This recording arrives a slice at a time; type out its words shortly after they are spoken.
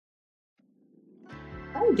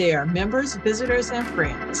Hello there, members, visitors, and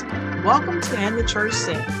friends. Welcome to And the Church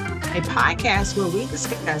Said, a podcast where we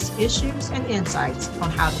discuss issues and insights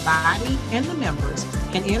on how the body and the members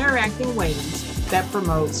can interact in ways that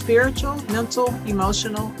promote spiritual, mental,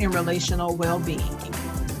 emotional, and relational well-being.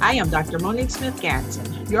 I am Dr. Monique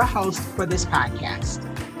Smith-Gadsden, your host for this podcast.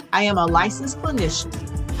 I am a licensed clinician.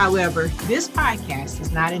 However, this podcast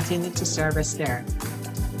is not intended to serve as therapy.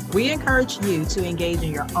 We encourage you to engage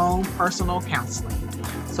in your own personal counseling.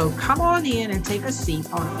 So come on in and take a seat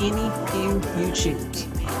on any pew you choose.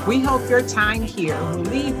 We hope your time here will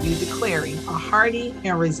leave you declaring a hearty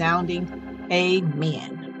and resounding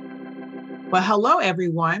amen. Well, hello,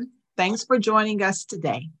 everyone. Thanks for joining us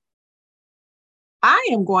today. I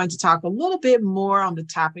am going to talk a little bit more on the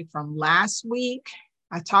topic from last week.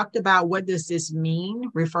 I talked about what does this mean,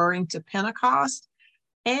 referring to Pentecost.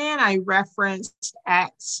 And I referenced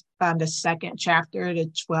Acts, the second chapter, the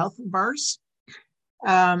 12th verse.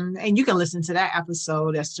 And you can listen to that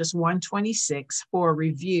episode. That's just 126 for a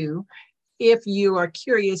review. If you are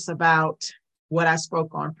curious about what I spoke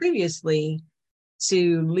on previously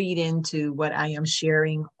to lead into what I am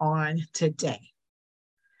sharing on today.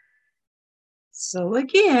 So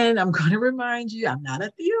again, I'm going to remind you, I'm not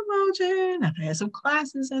a theologian. I've had some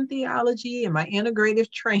classes in theology and my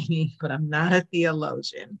integrative training, but I'm not a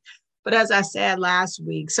theologian. But as I said last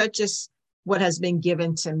week, such as what has been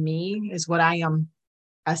given to me is what I am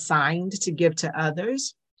assigned to give to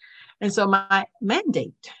others. And so my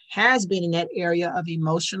mandate has been in that area of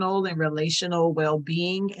emotional and relational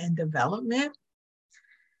well-being and development.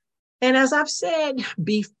 And as I've said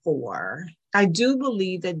before, I do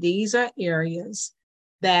believe that these are areas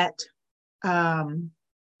that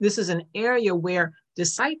this is an area where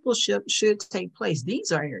discipleship should take place.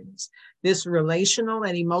 These are areas, this relational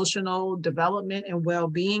and emotional development and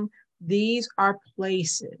well-being. These are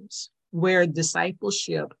places where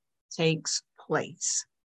discipleship takes place,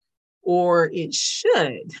 or it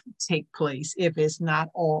should take place if it's not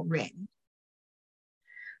already.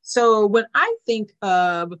 So when I think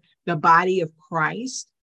of the body of Christ,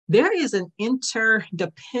 there is an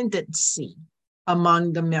interdependency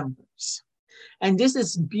among the members. And this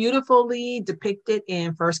is beautifully depicted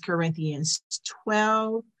in 1 Corinthians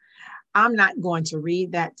 12. I'm not going to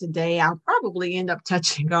read that today. I'll probably end up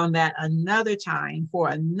touching on that another time for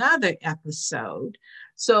another episode.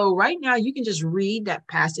 So right now you can just read that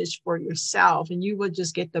passage for yourself and you will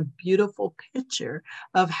just get the beautiful picture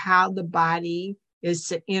of how the body is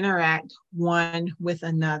to interact one with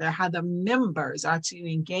another, how the members are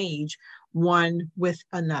to engage one with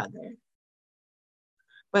another.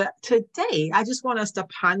 But today, I just want us to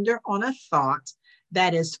ponder on a thought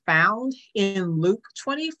that is found in Luke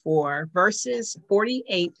 24, verses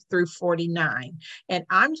 48 through 49. And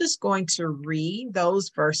I'm just going to read those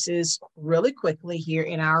verses really quickly here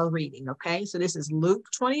in our reading, okay? So this is Luke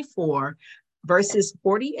 24, verses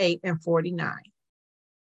 48 and 49.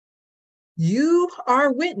 You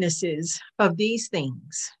are witnesses of these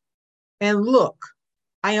things. And look,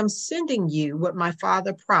 I am sending you what my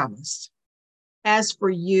Father promised. As for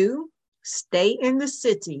you, stay in the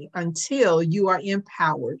city until you are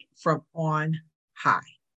empowered from on high.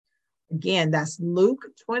 Again, that's Luke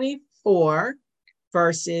 24,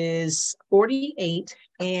 verses 48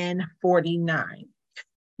 and 49.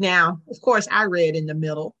 Now, of course, I read in the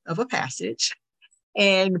middle of a passage.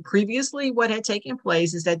 And previously, what had taken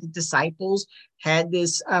place is that the disciples had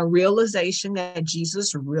this realization that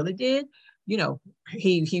Jesus really did,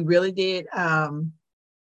 he really did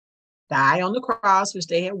die on the cross, which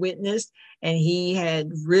they had witnessed, and he had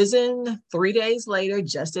risen 3 days later,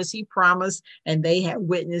 just as he promised, and they had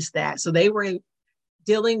witnessed that. So they were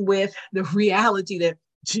dealing with the reality that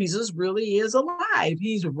Jesus really is alive.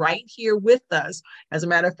 He's right here with us. As a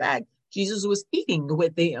matter of fact, Jesus was eating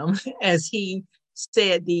with them as he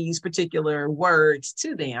said these particular words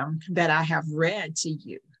to them that I have read to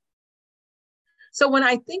you. So when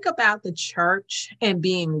I think about the church and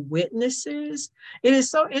being witnesses, it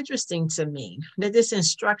is so interesting to me that this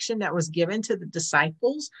instruction that was given to the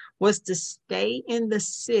disciples was to stay in the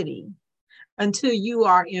city until you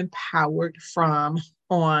are empowered from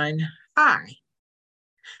on high.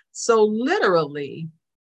 So literally,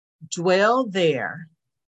 dwell there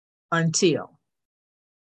until.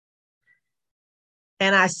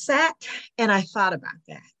 And I sat and I thought about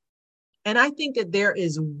that. And I think that there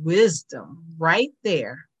is wisdom right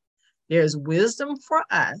there. There's wisdom for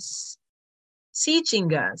us,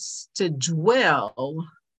 teaching us to dwell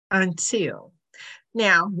until.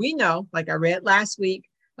 Now, we know, like I read last week,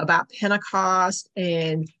 about Pentecost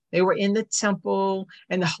and They were in the temple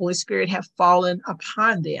and the Holy Spirit had fallen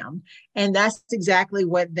upon them. And that's exactly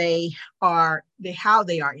what how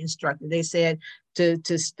they are instructed. They said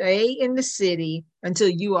to stay in the city until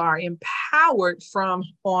you are empowered from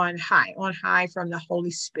on high from the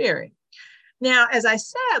Holy Spirit. Now, as I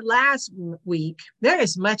said last week, there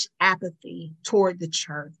is much apathy toward the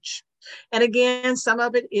church. And again, some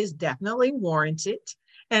of it is definitely warranted.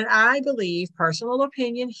 And I believe, personal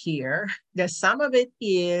opinion here, that some of it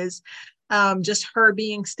is just her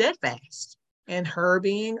being steadfast and her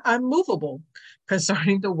being unmovable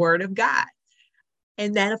concerning the word of God.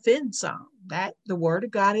 And that offends some. That the word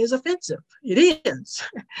of God is offensive. It is.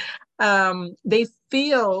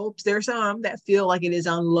 There's some that feel like it is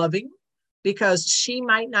unloving because she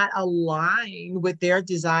might not align with their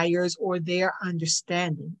desires or their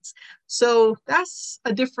understandings. So that's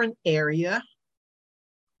a different area.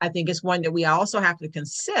 I think it's one that we also have to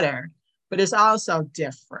consider, but it's also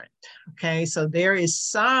different. Okay, so there is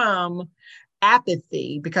some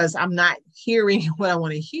apathy because I'm not hearing what I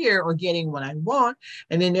want to hear or getting what I want.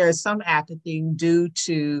 And then there is some apathy due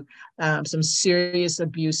to some serious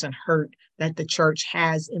abuse and hurt that the church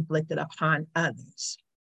has inflicted upon others.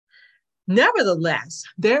 Nevertheless,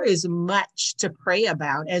 there is much to pray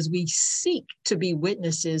about as we seek to be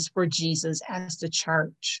witnesses for Jesus as the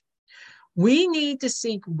church. We need to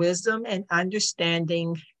seek wisdom and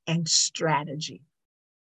understanding and strategy.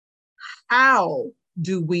 How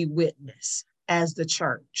do we witness as the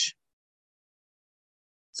church?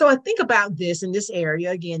 So I think about this in this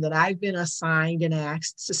area, again, that I've been assigned and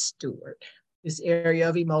asked to steward, this area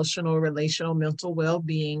of emotional, relational, mental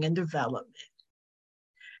well-being and development.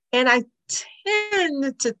 And I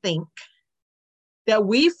tend to think that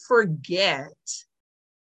we forget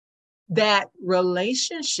that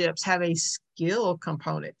relationships have a skill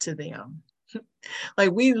component to them.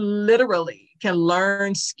 Like we literally can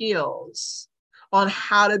learn skills on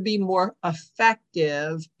how to be more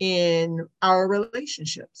effective in our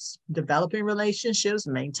relationships, developing relationships,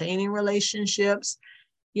 maintaining relationships,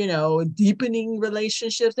 deepening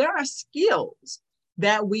relationships. There are skills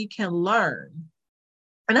that we can learn.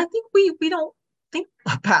 And I think we don't think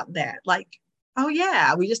about that. Like, oh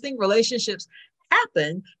yeah, we just think relationships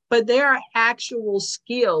happen, but there are actual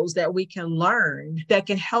skills that we can learn that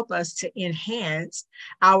can help us to enhance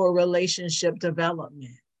our relationship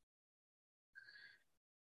development.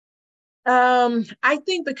 I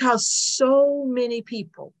think because so many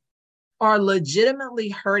people are legitimately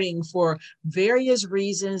hurting for various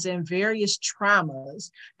reasons and various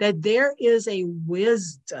traumas, that there is a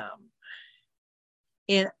wisdom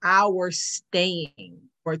in our staying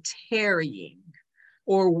or tarrying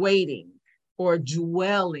or waiting or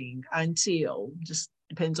dwelling until, just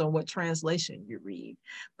depends on what translation you read.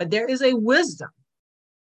 But there is a wisdom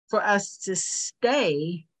for us to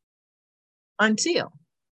stay until.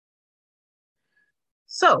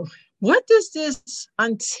 So, what does this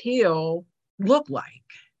until look like?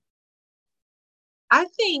 I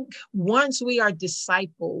think once we are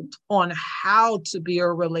discipled on how to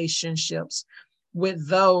build relationships with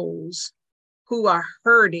those who are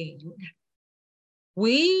hurting,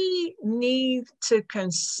 we need to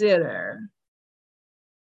consider,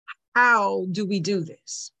 how do we do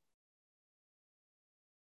this?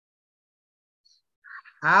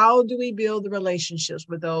 How do we build the relationships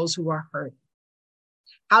with those who are hurting?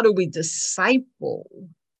 How do we disciple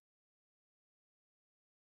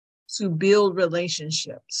to build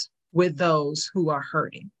relationships with those who are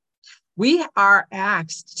hurting? We are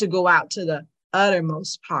asked to go out to the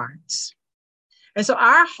uttermost parts. And so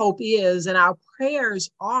our hope is, and our prayers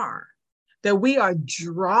are, that we are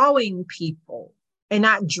drawing people and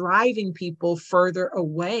not driving people further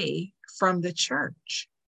away from the church.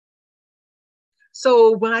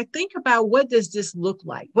 So when I think about what does this look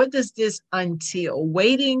like? What does this until,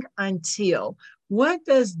 waiting until, what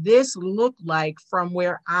does this look like from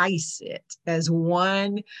where I sit as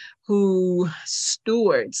one who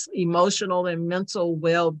stewards emotional and mental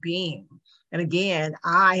well-being? And again,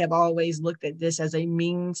 I have always looked at this as a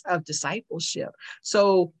means of discipleship.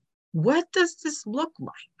 So what does this look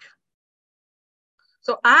like?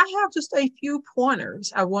 So I have just a few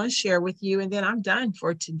pointers I want to share with you, and then I'm done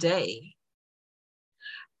for today.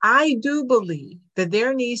 I do believe that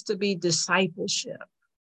there needs to be discipleship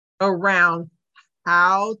around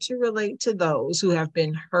how to relate to those who have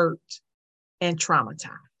been hurt and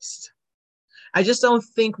traumatized. I just don't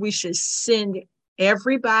think we should send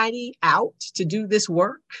everybody out to do this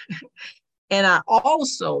work. And I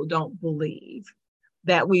also don't believe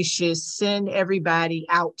that we should send everybody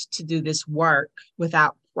out to do this work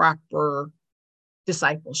without proper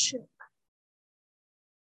discipleship.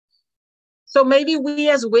 So maybe we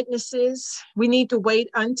as witnesses, we need to wait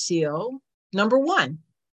until, number one,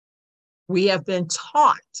 we have been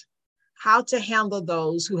taught how to handle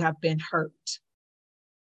those who have been hurt.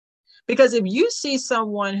 Because if you see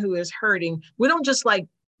someone who is hurting, we don't just like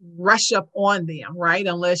rush up on them, right?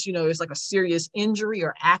 Unless, it's like a serious injury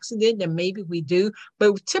or accident, then maybe we do.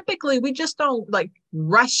 But typically we just don't like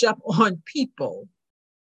rush up on people.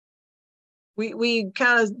 We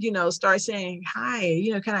kind of, start saying, hi,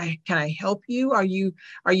 can I help you? Are you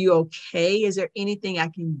okay? Is there anything I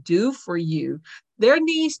can do for you? There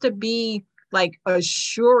needs to be like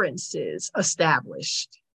assurances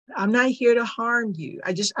established. I'm not here to harm you.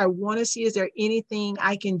 I want to see, is there anything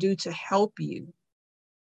I can do to help you?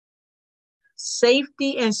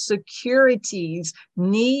 Safety and securities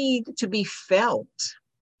need to be felt.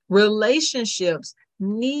 Relationships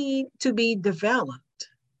need to be developed.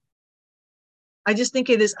 I just think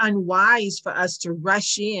it is unwise for us to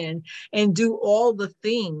rush in and do all the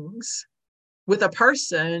things with a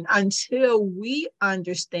person until we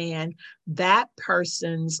understand that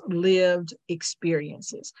person's lived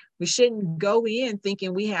experiences. We shouldn't go in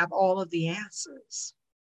thinking we have all of the answers.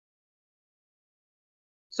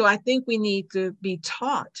 So I think we need to be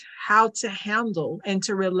taught how to handle and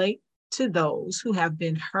to relate to those who have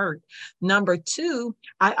been hurt. Number two,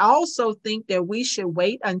 I also think that we should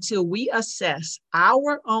wait until we assess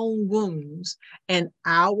our own wounds and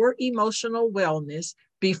our emotional wellness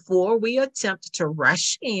before we attempt to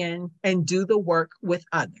rush in and do the work with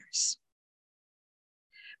others.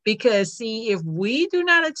 Because see, if we do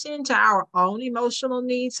not attend to our own emotional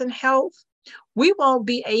needs and health, we won't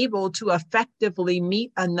be able to effectively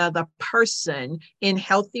meet another person in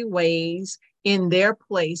healthy ways in their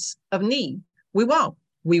place of need. We won't.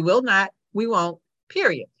 We will not. We won't,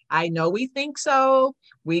 period. I know we think so.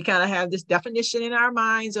 We kind of have this definition in our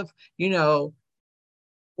minds of,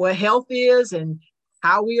 what health is and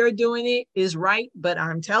how we are doing it is right. But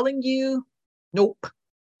I'm telling you, nope.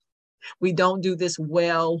 We don't do this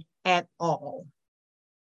well at all.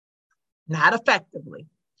 Not effectively.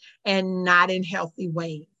 And not in healthy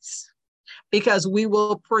ways, because we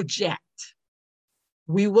will project,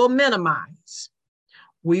 we will minimize,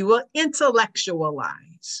 we will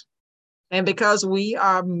intellectualize. And because we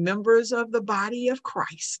are members of the body of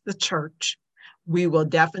Christ, the church, we will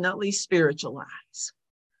definitely spiritualize.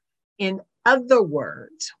 In other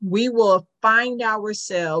words, we will find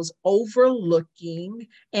ourselves overlooking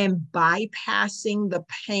and bypassing the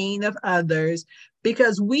pain of others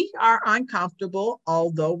because we are uncomfortable,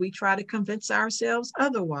 although we try to convince ourselves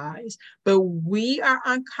otherwise, but we are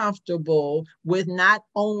uncomfortable with not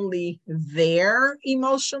only their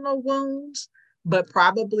emotional wounds, but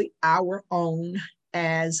probably our own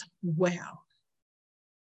as well.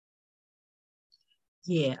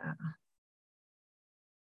 Yeah.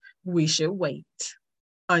 We should wait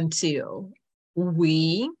until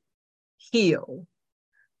we heal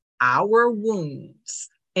our wounds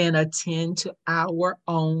and attend to our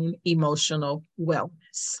own emotional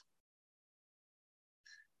wellness.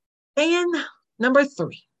 And number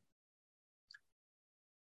three,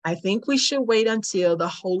 I think we should wait until the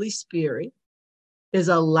Holy Spirit is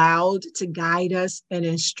allowed to guide us and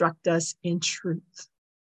instruct us in truth.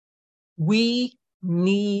 We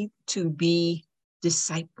need to be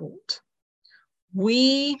discipled.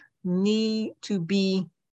 We need to be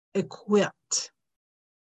equipped.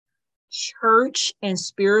 Church and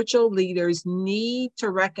spiritual leaders need to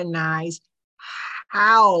recognize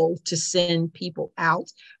how to send people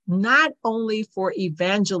out, not only for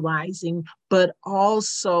evangelizing, but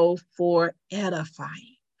also for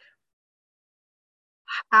edifying.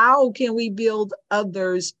 How can we build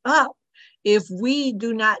others up if we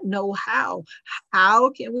do not know how? How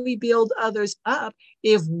can we build others up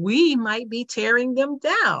if we might be tearing them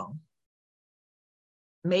down?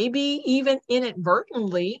 Maybe even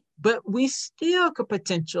inadvertently, but we still could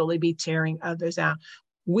potentially be tearing others out.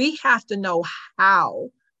 We have to know how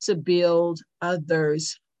to build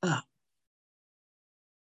others up.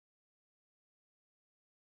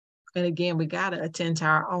 And again, we got to attend to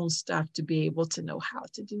our own stuff to be able to know how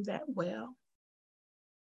to do that well.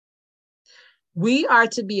 We are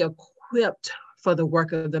to be equipped for the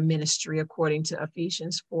work of the ministry according to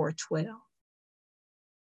Ephesians 4:12.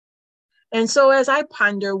 And so as I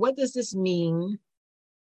ponder, what does this mean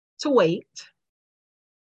to wait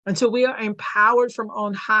until we are empowered from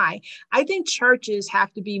on high? I think churches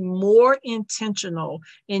have to be more intentional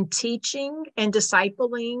in teaching and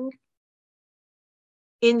discipling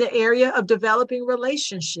in the area of developing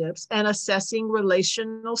relationships and assessing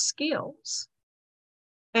relational skills.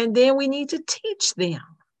 And then we need to teach them.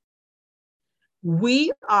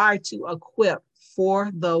 We are to equip for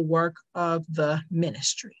the work of the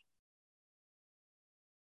ministry.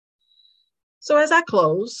 So as I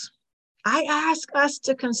close, I ask us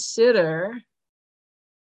to consider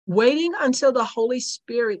waiting until the Holy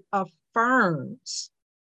Spirit affirms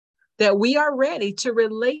that we are ready to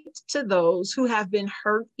relate to those who have been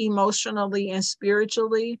hurt emotionally and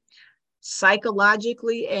spiritually,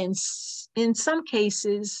 psychologically, and in some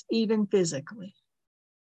cases, even physically.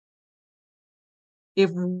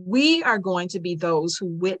 If we are going to be those who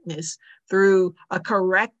witness through a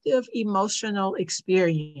corrective emotional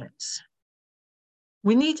experience,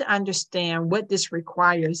 we need to understand what this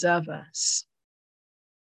requires of us.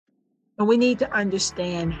 And we need to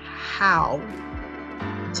understand how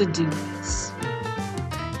to do this.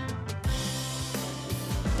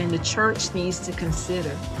 And the church needs to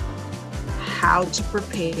consider how to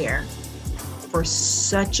prepare for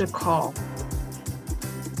such a call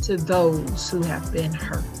to those who have been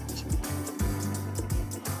hurt.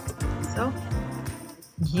 So,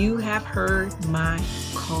 you have heard my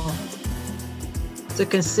call to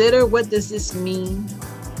consider, what does this mean?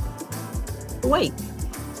 Wait.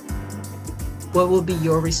 What will be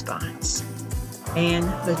your response? And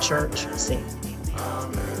the church said.